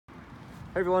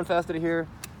Hey everyone, Fasted here.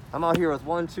 I'm out here with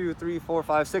 1, 2, 3, 4,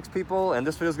 5, 6 people, and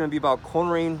this video is going to be about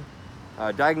cornering,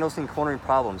 diagnosing cornering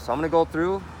problems. So I'm going to go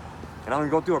through, and I'm going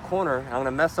to go through a corner, and I'm going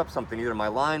to mess up something, either my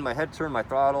line, my head turn, my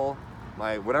throttle,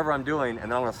 my whatever I'm doing,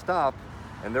 and then I'm going to stop,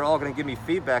 and they're all going to give me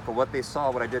feedback of what they saw,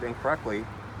 what I did incorrectly,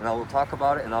 and I will talk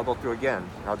about it, and I'll go through again,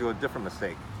 and I'll do a different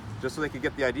mistake, just so they can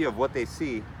get the idea of what they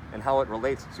see and how it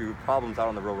relates to problems out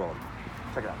on the real road.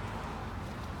 Check it out.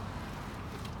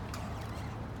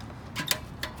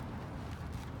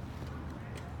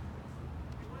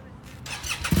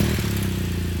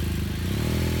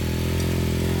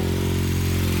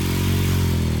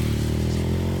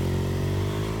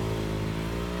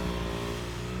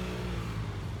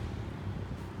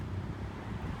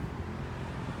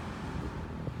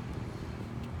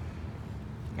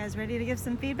 You guys ready to give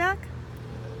some feedback?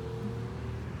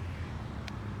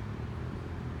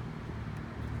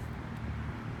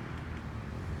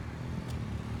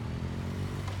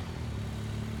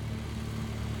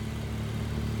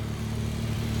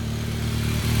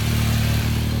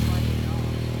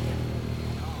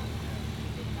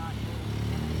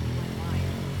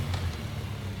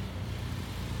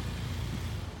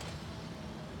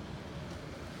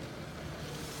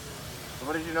 So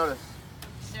what did you notice?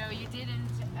 So you didn't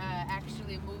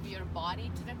actually move your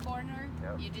body to the corner.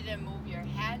 Yep. You didn't move your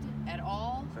head at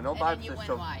all. So no and bi then you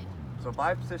position. went wide. So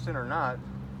bi position or not,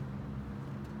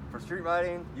 for street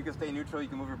riding, you can stay neutral, you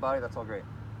can move your body, that's all great.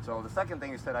 So the second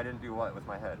thing you said, I didn't do what with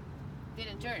my head?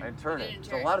 Didn't turn. I didn't turn You it. didn't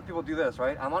So turn. a lot of people do this,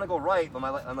 right? I want to go right, but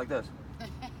I'm like this.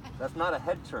 That's not a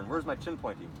head turn. Where's my chin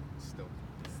pointing? Still,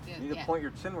 Still, You need to yeah. point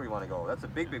your chin where you want to go. That's a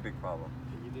big problem.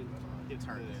 you didn't get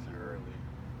turned in early.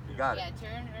 You got it. Yeah,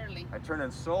 turn early. I turned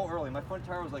in so early. My front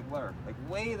tire was like where? Like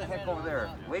way the heck over there.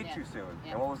 Way Yeah. too soon.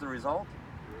 Yeah. And what was the result?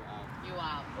 You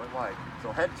out. Went wide.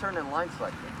 So head turn and line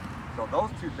selection. So those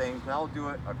two things, now I'll do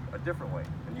it a different way.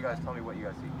 And you guys tell me what you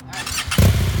guys see. All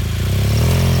right.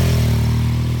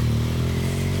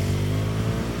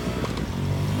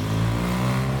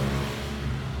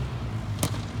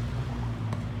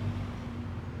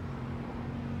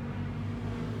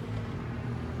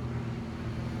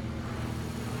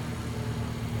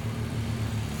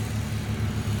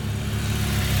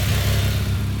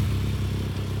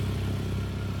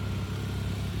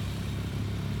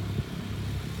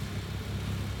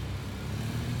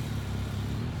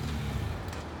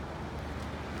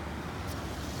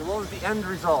 So what was the end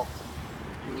result?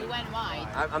 You went wide.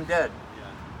 I'm dead.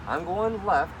 I'm going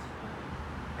left,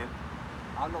 and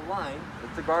on the line,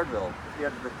 it's the guardrail. At the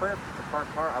edge of the cliff, it's a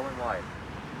parked car, I went wide.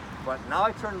 But now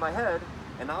I turned my head,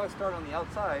 and now I start on the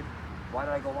outside. Why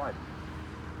did I go wide?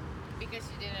 Because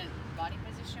you didn't, body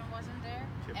position wasn't there.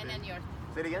 Chip and in. then your,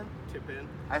 Say it again. Tip in.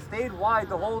 I stayed wide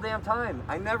the whole damn time.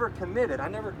 I never committed. I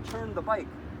never turned the bike.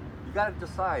 You got to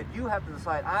decide. You have to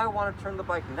decide, I want to turn the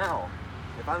bike now.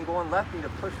 If I'm going left, you need to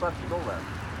push left to go left.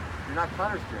 You're not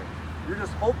counter steering. You're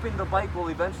just hoping the bike will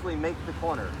eventually make the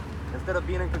corner. Instead of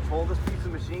being in control of this piece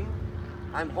of machine,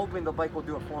 I'm hoping the bike will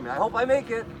do it for me. I hope I make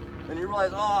it, and you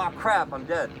realize, oh crap, I'm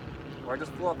dead. Or I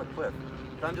just flew off a cliff.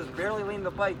 So I'm just barely leaning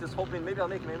the bike, just hoping maybe I'll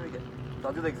make it, maybe I'll make it. So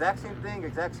I'll do the exact same thing,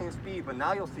 exact same speed, but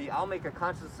now you'll see I'll make a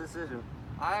conscious decision.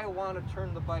 I want to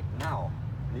turn the bike now.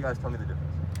 And you guys tell me the difference.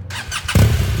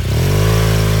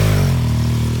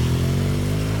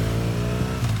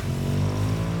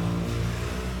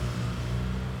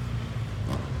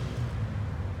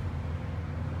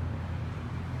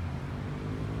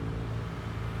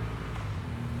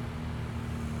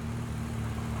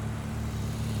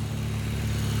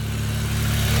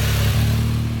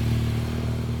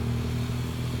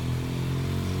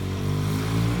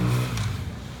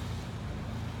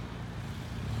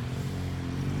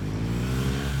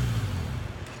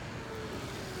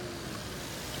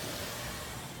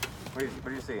 What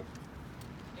do you see?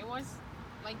 it was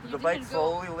like you Did the didn't bike go.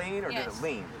 slowly lean, or did Yes. it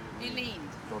lean? You leaned.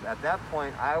 So at that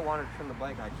point, I wanted to turn the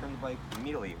bike, and I turned the bike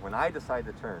immediately when I decide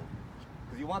to turn.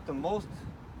 Because you want the most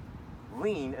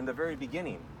lean in the very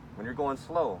beginning, when you're going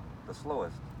slow, the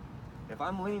slowest. If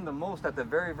I'm leaning the most at the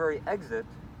very exit,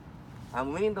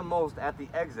 I'm leaning the most at the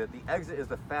exit. The exit is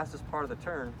the fastest part of the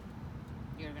turn.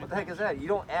 You're gonna What the heck is that? You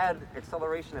don't add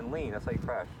acceleration and lean, that's how you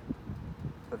crash.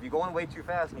 So if you're going way too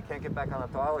fast and you can't get back on the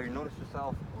throttle, or you notice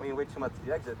yourself leaning way too much to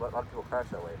the exit, a lot of people crash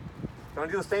that way. So I'm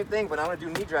gonna do the same thing, but I'm gonna do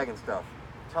knee dragging stuff.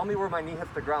 Tell me where my knee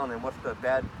hits the ground and what's the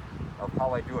bad of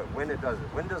how I do it, when it does it.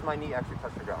 When does my knee actually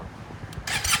touch the ground?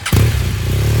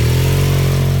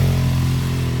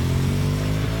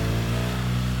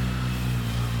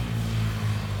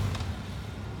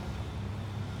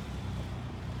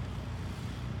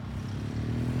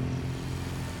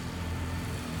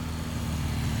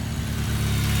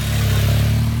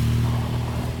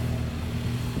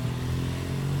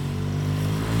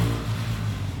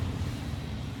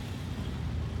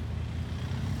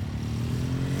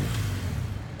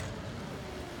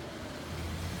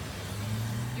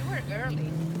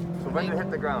 early. So when did it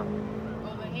hit the ground?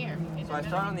 Over here. So I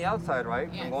start on the outside, right?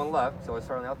 Yes. I'm going left, so I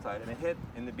start on the outside, and it hit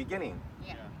in the beginning.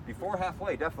 Yeah. Before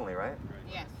halfway, definitely, right?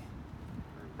 Yes.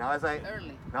 Now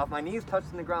Early. Now if my knee's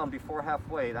touching the ground before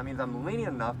halfway, that means I'm leaning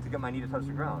enough to get my knee to touch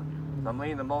the ground. So I'm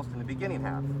leaning the most in the beginning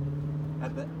half.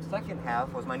 At the second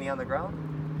half, was my knee on the ground?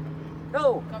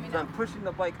 No, Coming because I'm up. pushing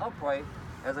the bike upright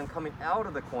as I'm coming out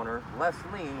of the corner, less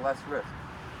lean, less risk.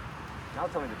 Now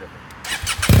tell me the difference.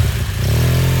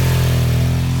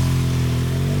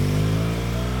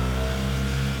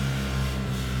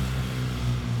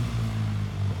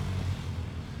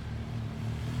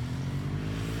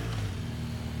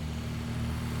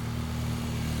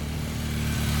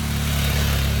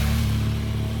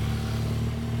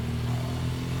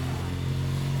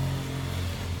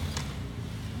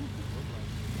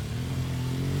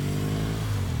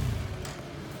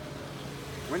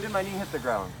 When did my knee hit the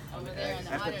ground? Over there on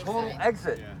the At the other total side.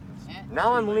 exit. Yeah. Yeah.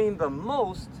 Now I'm leaning the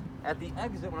most at the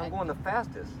exit when I'm going the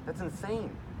fastest. That's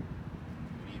insane.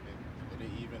 It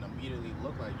didn't even immediately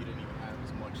look like you didn't even have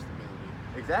as much stability.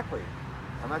 Exactly.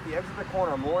 I'm at the exit of the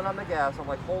corner, I'm rolling on the gas, I'm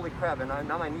like, holy crap, and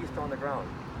now my knee's still on the ground.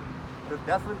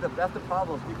 That's the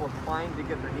problem, is people trying to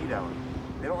get their knee down.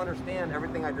 They don't understand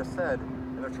everything I just said,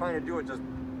 and they're trying to do it just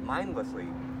mindlessly,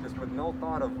 just with no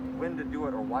thought of when to do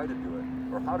it or why to do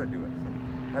it, or how to do it.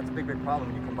 So that's a big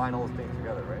problem when you combine all those things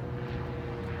together, right?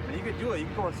 And you could do it, you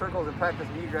can go in circles and practice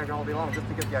knee dragging all day long just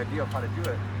to get the idea of how to do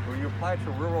it. When you apply it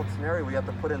to a real world scenario where you have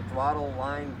to put in throttle,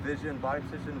 line, vision, body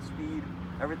position, speed,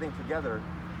 everything together,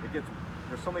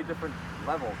 there's so many different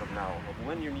levels of now of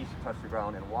when your knees should touch the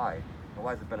ground and why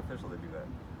is it beneficial to do that.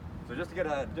 So just to get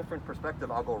a different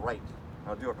perspective, I'll go right.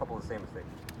 I'll do a couple of the same mistakes.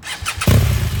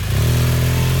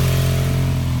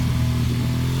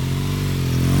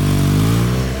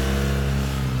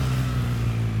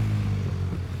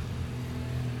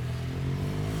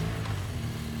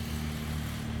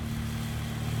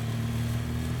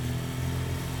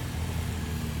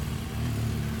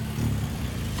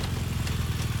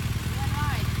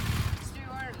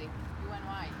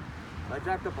 I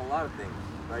jacked up a lot of things.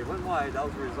 I went wide, that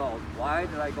was the result. Why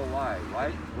did I go wide?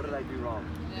 What did I do wrong?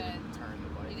 Turn the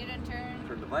bike. You didn't turn.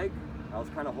 Turned the bike. I was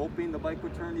kind of hoping the bike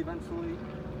would turn eventually.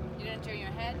 You didn't turn your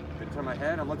head. Didn't turn my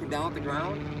head. I'm looking down at the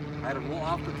ground. I had to roll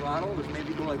off the throttle, which made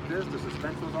me go like this. The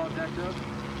suspension was all jacked up.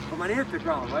 But my knee hit the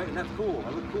ground, right? And that's cool. I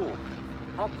look cool.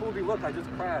 How cool do you look? I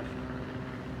just crashed.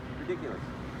 Ridiculous.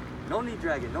 No knee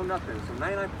dragging, no nothing. So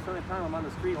 99% of the time I'm on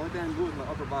the street, only thing I move is my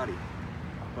upper body.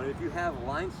 But if you have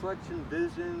line selection,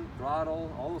 vision,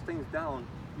 throttle, all those things down,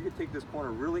 you can take this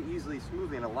corner really easily,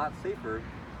 smoothly, and a lot safer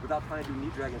without trying to do knee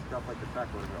dragging stuff like the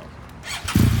track road girls.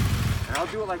 And I'll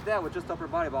do it like that with just upper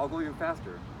body, but I'll go even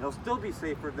faster. And it'll still be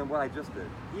safer than what I just did,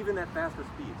 even at faster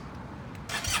speeds.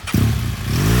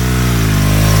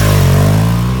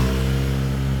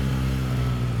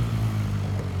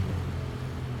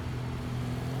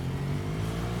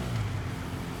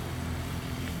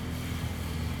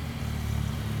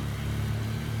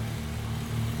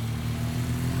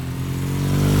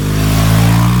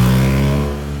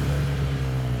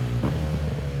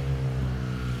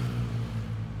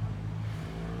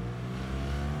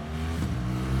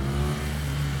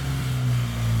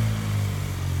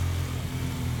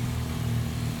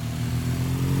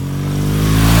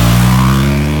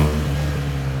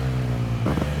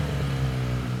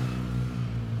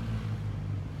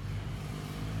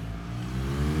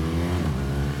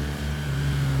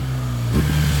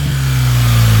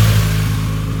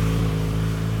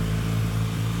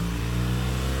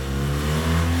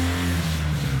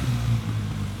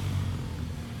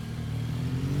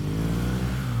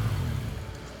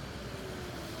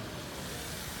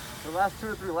 The last 2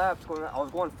 or 3 laps, I was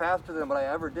going faster than what I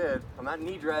ever did. I'm not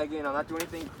knee dragging, I'm not doing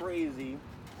anything crazy.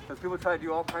 Because people try to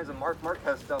do all kinds of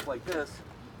Marquez stuff like this,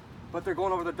 but they're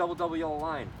going over the double yellow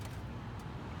line.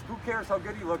 Who cares how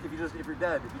good you look if you're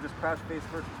dead, if you just crash face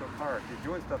first into a car. If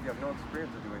you're doing stuff you have no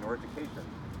experience of doing or education.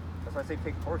 That's why I say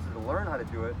take courses to learn how to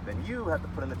do it, then you have to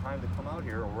put in the time to come out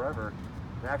here or wherever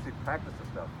and actually practice this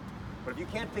stuff. But if you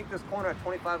can't take this corner at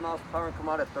 25 miles per hour and come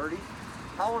out at 30,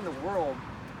 how in the world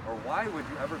or why would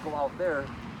you ever go out there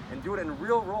and do it in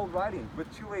real road riding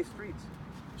with 2-way streets?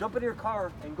 Jump into your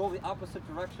car and go the opposite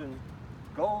direction.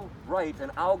 Go right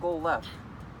and I'll go left.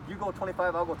 You go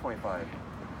 25, I'll go 25.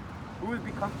 Who would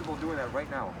be comfortable doing that right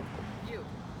now? You.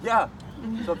 Yeah.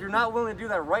 So if you're not willing to do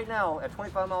that right now at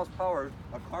 25 miles per hour,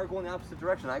 a car going the opposite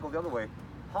direction, I go the other way,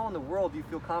 how in the world do you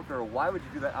feel confident, or why would you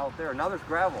do that out there? Now there's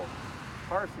gravel,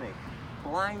 car snake,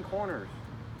 blind corners,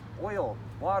 oil,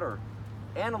 water,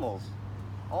 animals,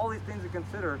 all these things to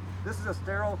consider. This is a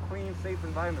sterile, clean, safe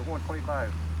environment going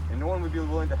 25. And no one would be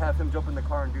willing to have him jump in the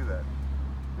car and do that.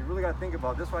 You really got to think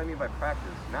about this. Is what I mean by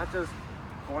practice, not just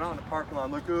going out in the parking lot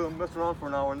like, oh, I'm messing around for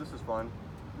an hour and this is fun.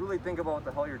 Really think about what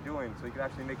the hell you're doing so you can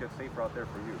actually make it safer out there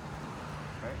for you.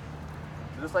 Right?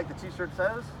 So just like the t-shirt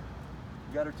says,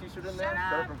 you got our t-shirt in there,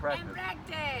 shut up and practice.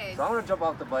 So I'm gonna jump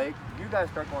off the bike. You guys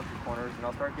start going through corners, and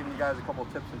I'll start giving you guys a couple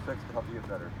tips and tricks to help you get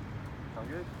better. Sound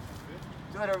good?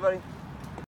 See you later, everybody.